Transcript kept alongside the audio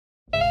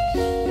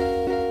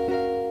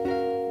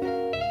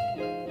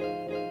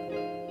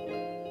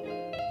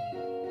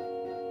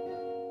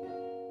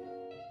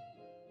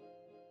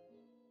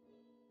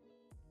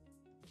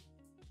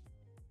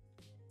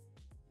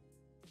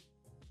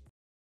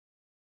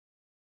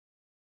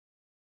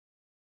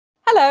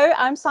Hello,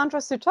 I'm Sandra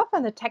Sudhoff.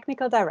 I'm the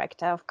Technical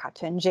Director of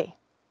CartONG.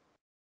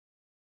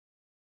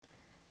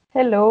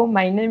 Hello,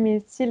 my name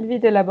is Sylvie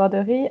de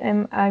Laborderie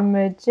and I'm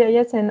a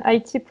GIS and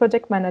IT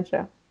Project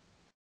Manager.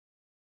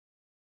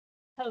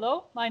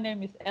 Hello, my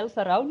name is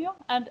Elsa Raunio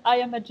and I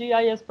am a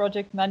GIS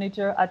Project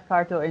Manager at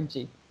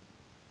CartONG.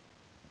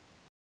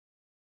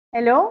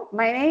 Hello,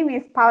 my name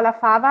is Paola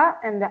Fava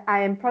and I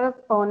am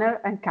Product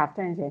Owner at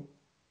CartONG.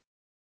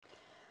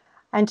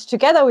 And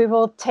together we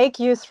will take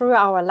you through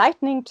our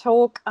lightning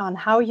talk on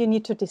how you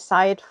need to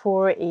decide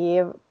for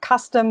a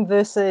custom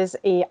versus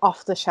a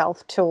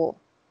off-the-shelf tool.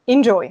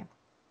 Enjoy.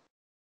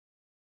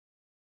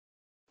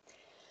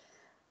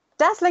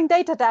 Dazzling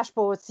Data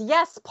Dashboards,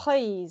 yes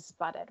please,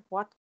 but at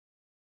what?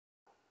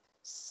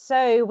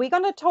 So we're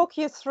going to talk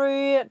you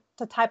through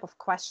the type of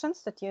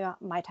questions that you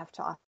might have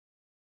to ask,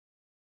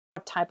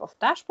 what type of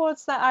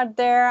dashboards that are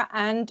there,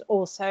 and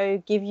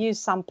also give you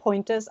some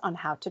pointers on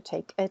how to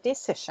take a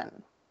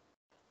decision.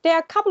 There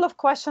are a couple of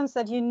questions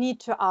that you need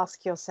to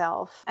ask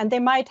yourself, and they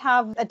might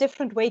have a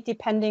different weight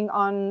depending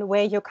on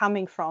where you're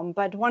coming from.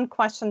 But one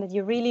question that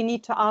you really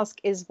need to ask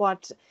is,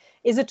 what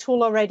is a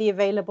tool already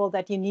available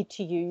that you need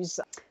to use?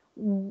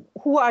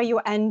 Who are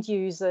your end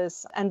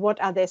users and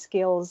what are their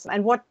skills?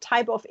 And what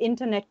type of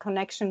internet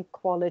connection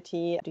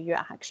quality do you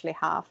actually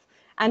have?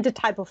 And the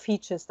type of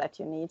features that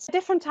you need.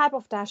 Different type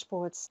of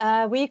dashboards.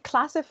 We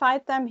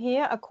classified them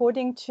here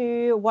according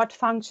to what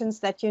functions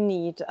that you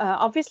need.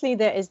 Obviously,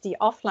 there is the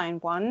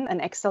offline one, an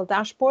Excel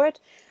dashboard,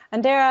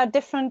 and there are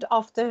different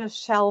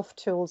off-the-shelf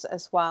tools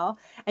as well.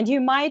 And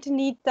you might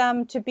need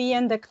them to be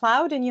in the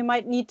cloud, and you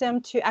might need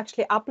them to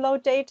actually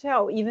upload data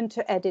or even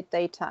to edit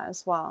data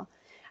as well.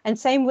 And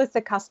same with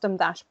the custom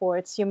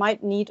dashboards. You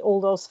might need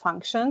all those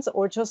functions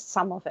or just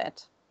some of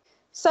it.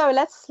 So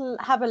let's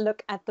have a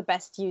look at the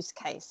best use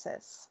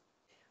cases.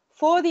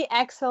 For the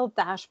Excel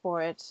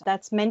dashboard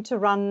that's meant to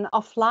run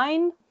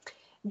offline,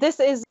 this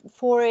is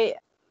for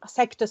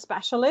sector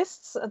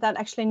specialists that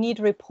actually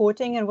need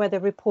reporting and where the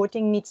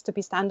reporting needs to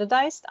be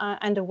standardized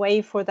and a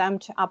way for them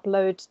to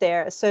upload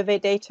their survey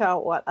data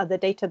or other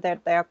data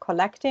that they're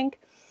collecting,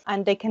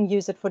 and they can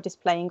use it for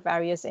displaying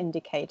various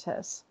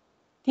indicators.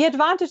 The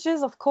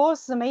advantages, of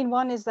course, the main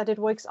one is that it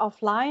works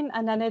offline,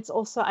 and then it's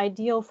also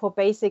ideal for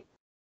basic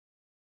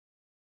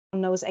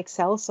knows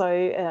Excel, so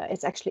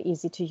it's actually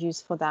easy to use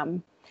for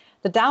them.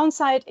 The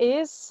downside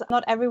is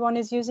not everyone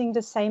is using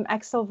the same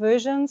Excel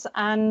versions,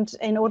 and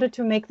in order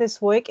to make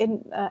this work,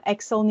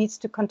 Excel needs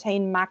to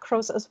contain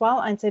macros as well,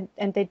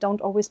 and they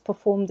don't always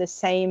perform the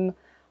same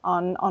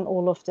on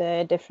all of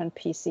the different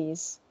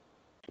PCs.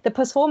 The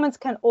performance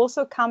can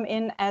also come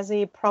in as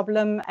a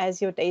problem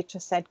as your data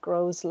set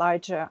grows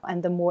larger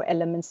and the more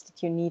elements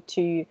that you need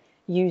to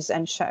use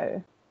and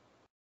show.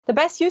 The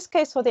best use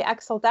case for the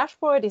Excel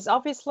dashboard is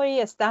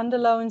obviously a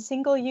standalone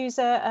single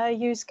user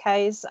use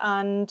case,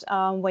 and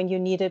when you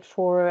need it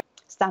for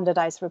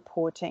standardized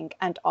reporting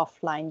and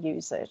offline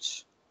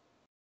usage.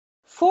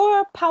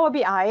 For Power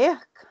BI,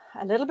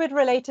 a little bit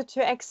related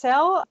to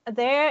Excel,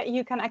 there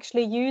you can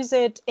actually use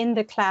it in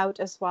the cloud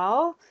as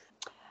well.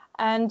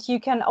 And you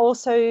can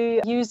also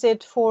use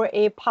it for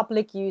a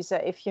public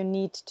user if you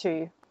need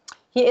to.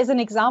 Here is an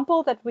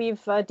example that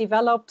we've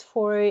developed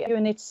for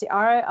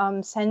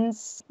UNHCR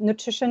Sense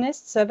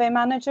nutritionist survey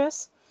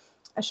managers,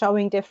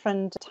 showing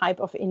different type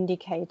of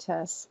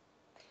indicators.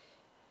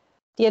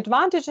 The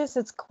advantage is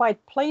it's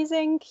quite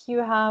pleasing.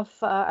 You have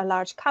a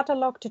large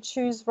catalog to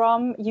choose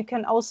from. You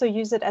can also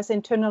use it as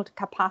internal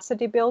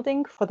capacity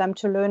building for them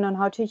to learn on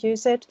how to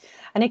use it.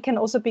 And it can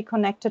also be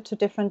connected to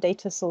different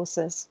data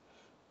sources.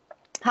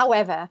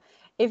 However,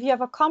 if you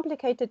have a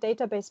complicated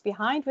database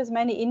behind with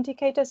many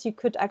indicators, you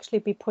could actually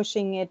be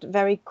pushing it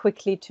very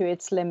quickly to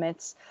its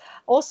limits.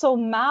 Also,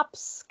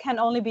 maps can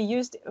only be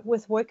used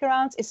with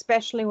workarounds,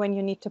 especially when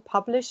you need to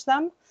publish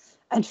them.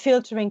 And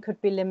filtering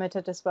could be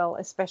limited as well,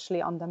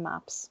 especially on the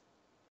maps.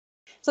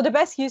 So the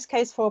best use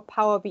case for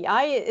Power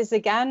BI is,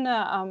 again,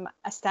 a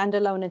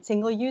standalone and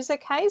single user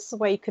case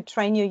where you could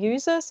train your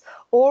users,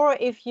 or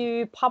if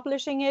you're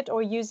publishing it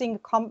or using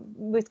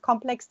with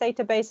complex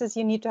databases,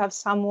 you need to have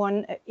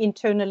someone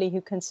internally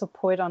who can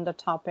support on the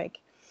topic.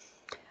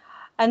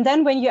 And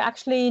then when you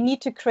actually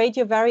need to create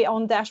your very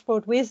own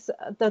dashboard with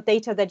the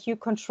data that you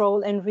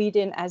control and read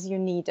in as you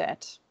need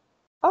it.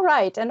 All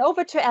right, and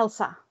over to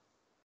Elsa.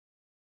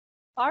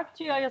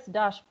 ArcGIS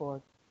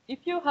dashboard.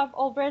 If you have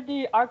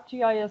already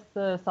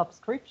ArcGIS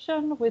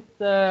subscription with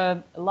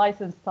the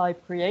license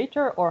type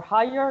creator or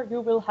higher,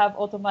 you will have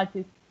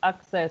automatic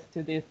access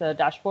to this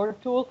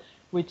dashboard tool,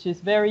 which is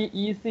very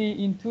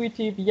easy,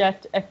 intuitive,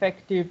 yet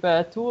effective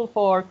tool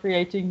for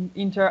creating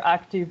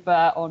interactive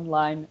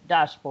online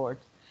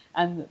dashboards.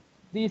 And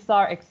these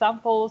are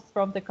examples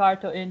from the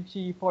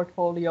CartONG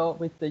portfolio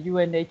with the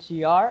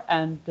UNHCR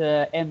and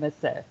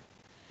MSF.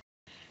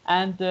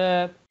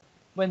 And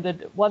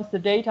once the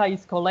data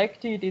is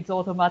collected, it's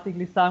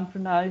automatically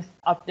synchronized,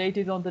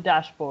 updated on the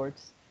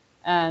dashboards.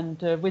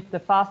 And with the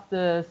fast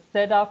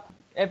setup,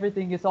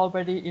 everything is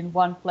already in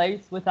one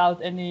place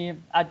without any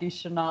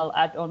additional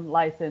add-on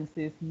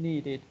licenses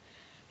needed.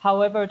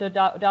 However, the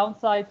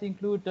downsides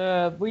include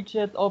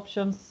widget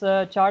options,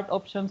 chart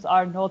options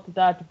are not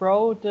that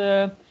broad,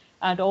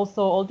 and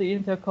also all the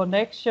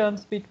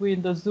interconnections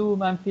between the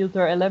zoom and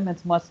filter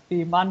elements must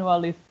be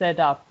manually set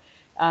up.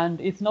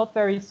 And it's not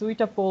very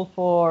suitable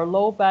for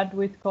low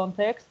bandwidth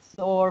contexts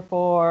or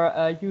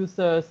for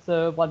users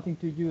wanting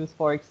to use,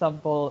 for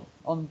example,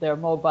 on their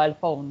mobile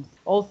phones.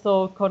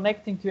 Also,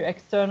 connecting to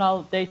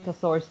external data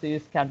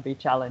sources can be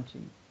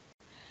challenging.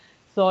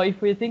 So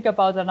if we think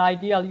about an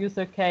ideal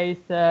user case,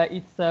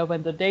 it's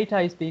when the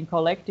data is being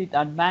collected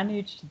and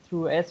managed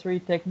through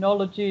Esri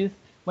technologies,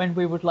 when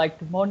we would like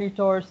to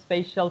monitor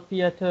spatial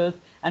theaters,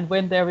 and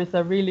when there is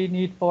a really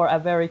need for a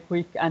very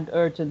quick and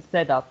urgent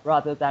setup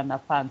rather than a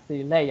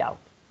fancy layout.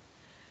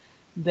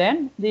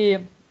 Then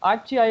the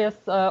ArcGIS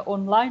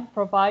Online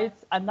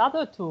provides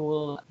another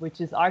tool,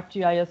 which is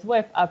ArcGIS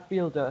Web App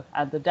Builder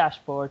and the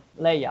dashboard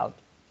layout.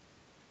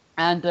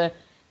 And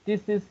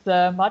this is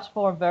much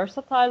more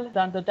versatile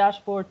than the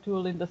dashboard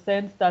tool in the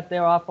sense that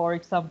there are, for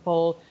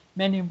example,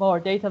 many more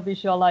data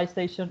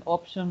visualization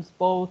options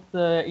both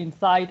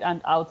inside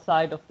and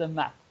outside of the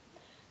map,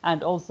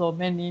 and also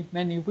many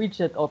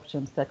widget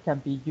options that can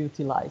be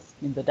utilized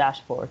in the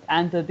dashboard.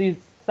 And this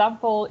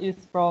example is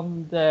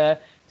from the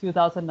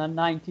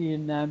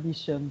 2019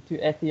 mission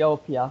to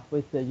Ethiopia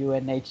with the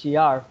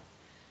UNHCR.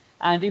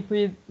 And if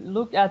we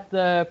look at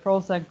the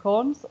pros and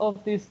cons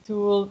of this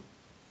tool,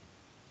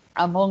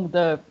 among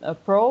the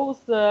pros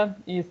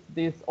is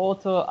this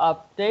auto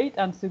update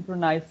and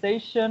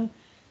synchronization,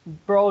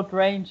 broad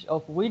range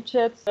of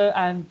widgets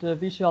and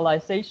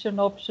visualization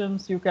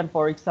options. You can,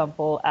 for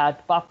example, add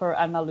buffer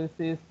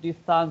analysis,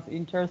 distance,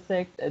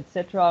 intersect,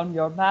 etc. on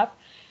your map.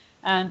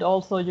 And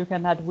also you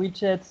can add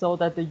widgets so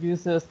that the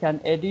users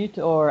can edit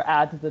or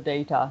add the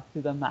data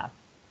to the map.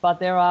 But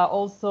there are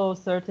also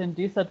certain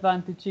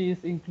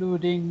disadvantages,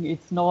 including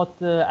it's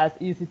not as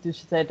easy to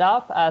set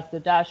up as the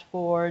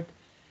dashboard,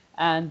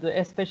 and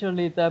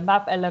especially the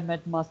map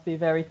element must be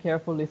very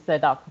carefully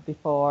set up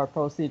before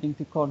proceeding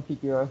to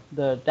configure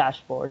the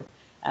dashboard.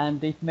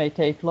 And it may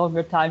take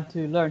longer time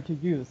to learn to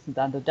use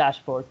than the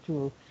dashboard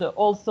tool. So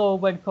also,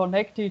 when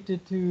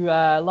connected to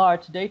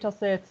large data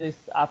sets, this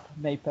app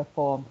may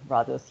perform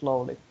rather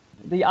slowly.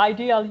 The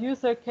ideal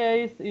user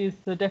case is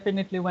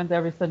definitely when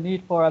there is a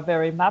need for a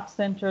very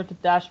map-centered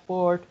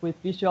dashboard with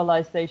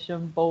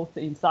visualization both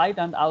inside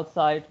and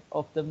outside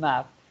of the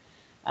map,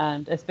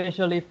 and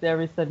especially if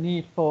there is a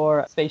need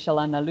for spatial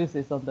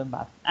analysis on the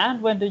map,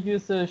 and when the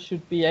user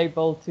should be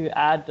able to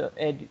add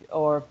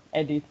or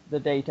edit the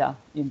data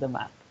in the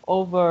map.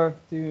 Over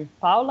to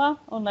Paola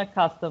on a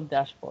custom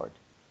dashboard.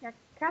 Yeah,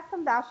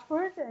 custom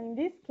dashboard. In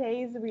this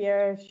case, we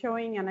are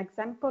showing an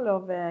example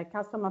of a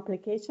custom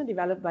application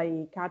developed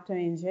by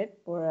CartONG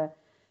for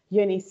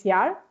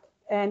UNHCR,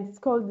 and it's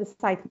called the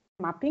site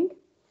mapping.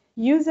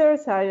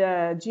 Users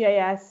are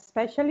GIS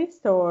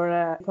specialists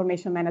or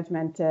information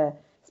management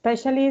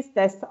specialists,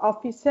 desk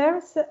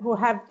officers who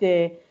have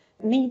the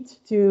need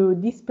to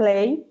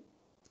display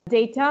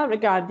data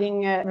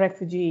regarding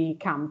refugee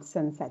camps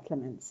and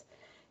settlements.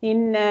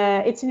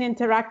 It's an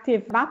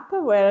interactive map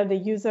where the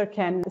user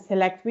can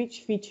select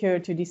which feature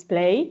to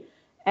display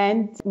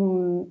and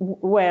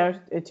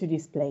where to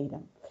display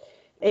them.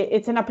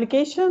 It's an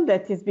application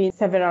that has been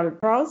several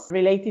pros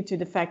related to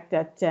the fact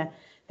that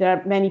there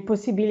are many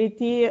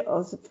possibilities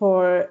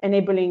for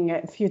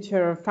enabling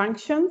future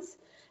functions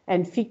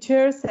and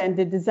features, and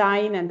the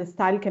design and the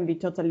style can be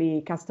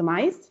totally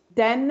customized.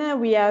 Then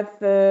we have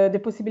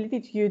the possibility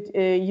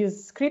to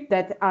use scripts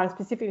that are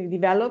specifically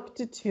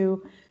developed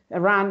to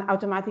run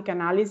automatic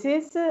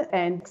analysis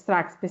and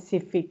extract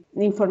specific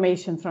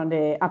information from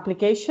the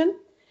application.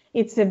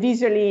 It's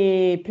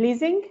visually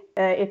pleasing.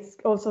 It's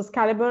also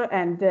scalable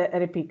and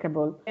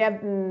replicable.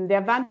 The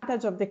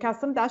advantage of the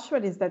custom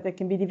dashboard is that it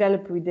can be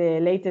developed with the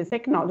latest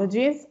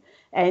technologies,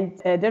 and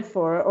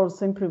therefore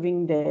also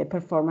improving the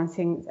performance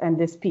and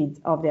the speed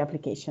of the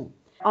application.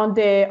 On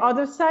the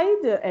other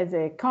side, as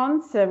a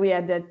cons, we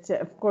had that,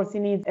 of course,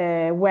 you need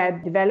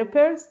web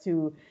developers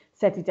to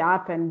set it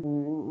up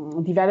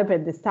and develop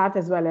at the start,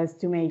 as well as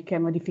to make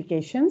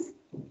modifications.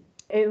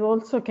 It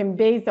also can,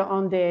 based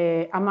on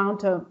the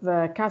amount of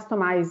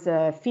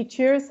customized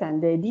features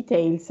and the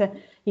details,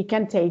 it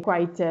can take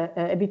quite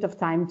a bit of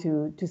time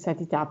to set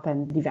it up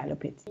and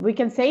develop it. We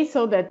can say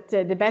so that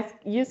the best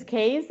use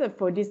case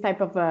for this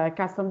type of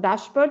custom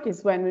dashboard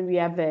is when we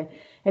have a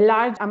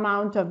large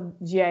amount of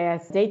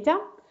GIS data,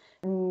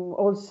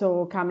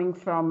 also coming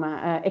from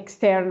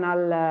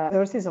external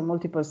sources or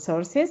multiple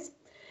sources.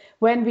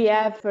 When we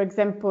have, for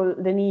example,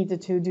 the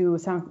need to do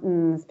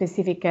some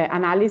specific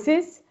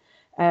analysis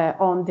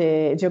on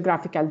the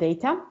geographical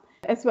data,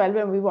 as well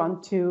when we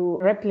want to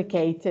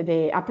replicate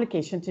the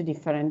application to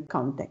different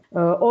contexts.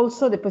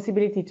 Also, the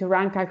possibility to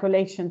run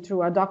calculation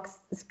through a doc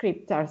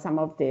script are some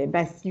of the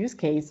best use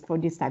case for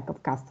this type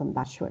of custom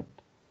dashboard.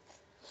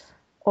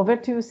 Over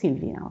to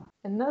Sylvie now.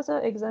 Another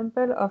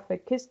example of a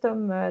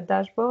custom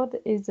dashboard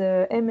is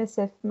a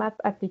MSF map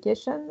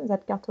application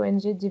that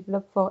CartONG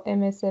developed for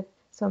MSF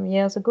some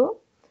years ago.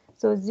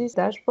 So this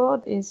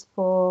dashboard is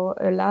for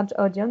a large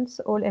audience,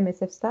 all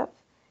MSF staff.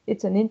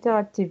 It's an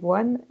interactive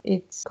one.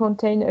 It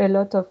contains a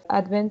lot of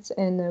advanced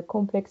and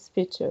complex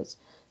features,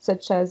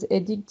 such as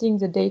editing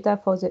the data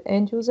for the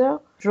end user,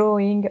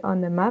 drawing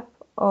on a map,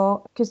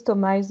 or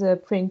customize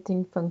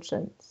printing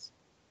functions.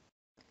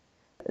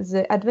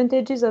 The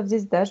advantages of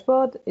this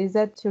dashboard is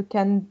that you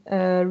can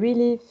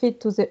really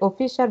fit to the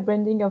official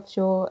branding of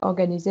your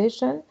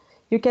organization.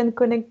 You can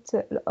connect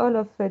all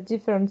of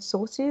different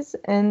sources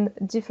and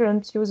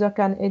different users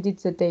can edit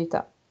the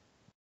data.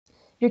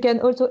 You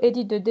can also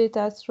edit the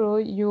data through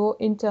your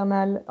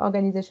internal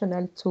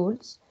organizational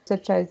tools,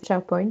 such as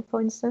SharePoint,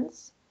 for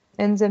instance.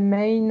 And the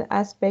main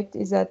aspect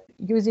is that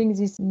using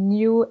this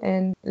new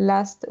and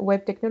last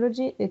web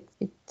technology, it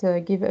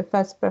gives a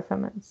fast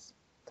performance.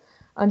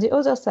 On the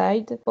other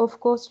side, of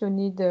course, you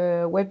need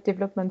a web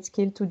development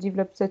skill to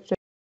develop such a.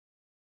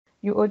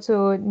 You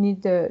also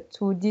need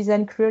to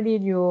design clearly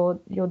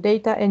your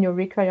data and your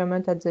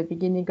requirement at the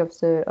beginning of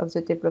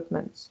the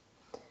development.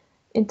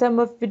 In terms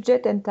of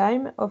budget and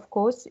time, of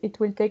course, it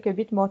will take a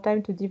bit more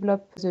time to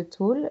develop the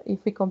tool if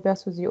we compare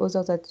to the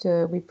others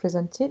that we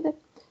presented.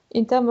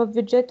 In terms of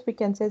budget, we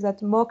can say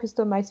that more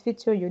customized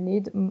feature you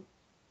need,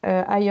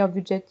 higher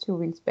budget you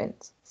will spend.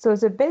 So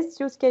the best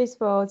use case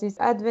for this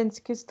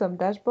advanced custom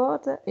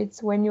dashboard,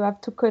 it's when you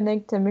have to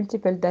connect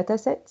multiple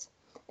datasets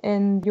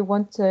and you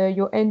want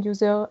your end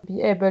user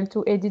be able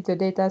to edit the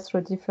data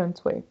through a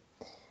different way.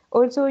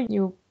 Also,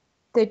 you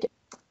take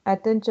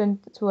attention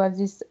to have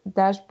this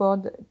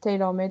dashboard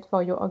tailor-made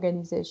for your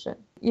organization.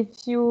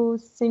 If you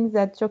think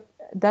that your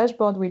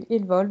dashboard will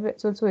evolve,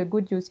 it's also a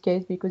good use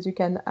case because you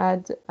can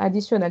add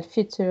additional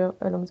features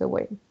along the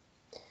way.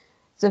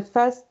 The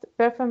fast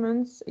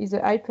performance is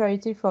a high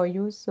priority for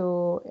you,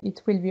 so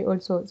it will be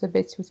also the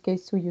best use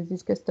case to use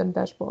this custom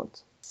dashboard.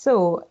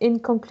 So, in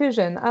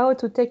conclusion, how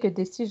to take a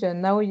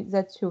decision now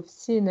that you've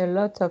seen a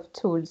lot of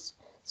tools.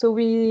 So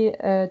we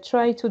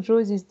try to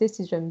draw this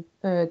decision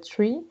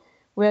tree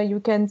where you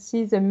can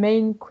see the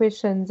main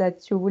questions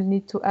that you will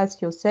need to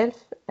ask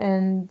yourself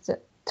and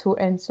to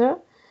answer.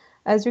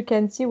 As you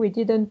can see, we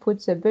didn't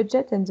put the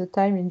budget and the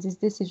time in this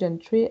decision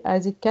tree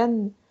as it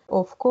can,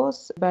 of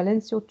course,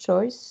 balance your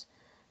choice,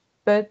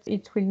 but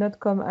it will not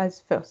come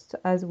as first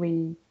as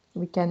we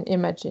can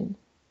imagine.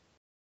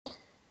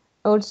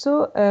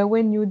 Also,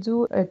 when you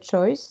do a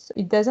choice,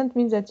 it doesn't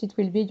mean that it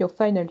will be your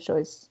final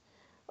choice.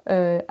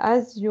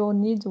 As your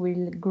needs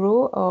will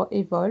grow or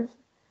evolve,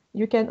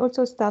 you can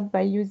also start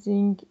by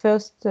using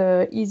first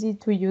easy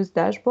to use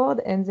dashboard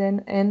and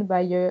then end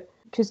by a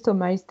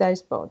customized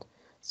dashboard.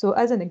 So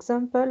as an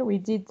example, we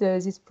did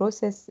this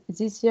process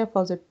this year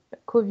for the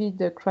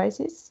COVID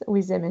crisis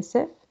with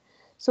MSF.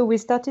 So we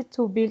started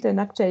to build an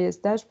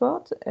ArcGIS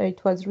dashboard.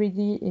 It was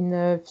ready in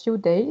a few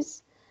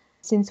days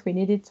since we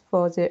need it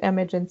for the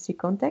emergency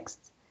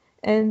context.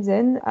 And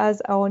then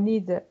as our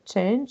need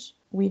changed,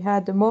 we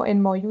had more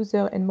and more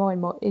user and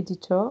more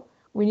editor.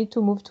 We need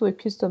to move to a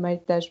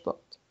customized dashboard.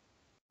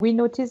 We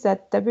noticed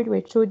that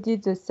WHO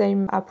did the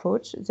same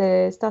approach.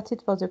 They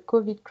started for the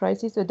COVID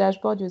crisis a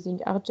dashboard using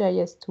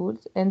ArcGIS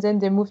tools, and then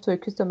they moved to a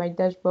customized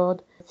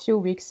dashboard a few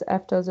weeks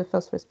after the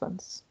first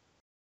response.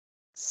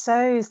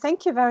 So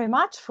thank you very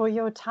much for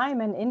your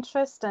time and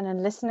interest and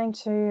in listening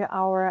to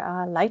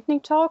our lightning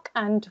talk.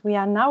 And we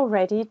are now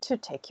ready to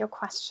take your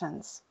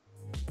questions.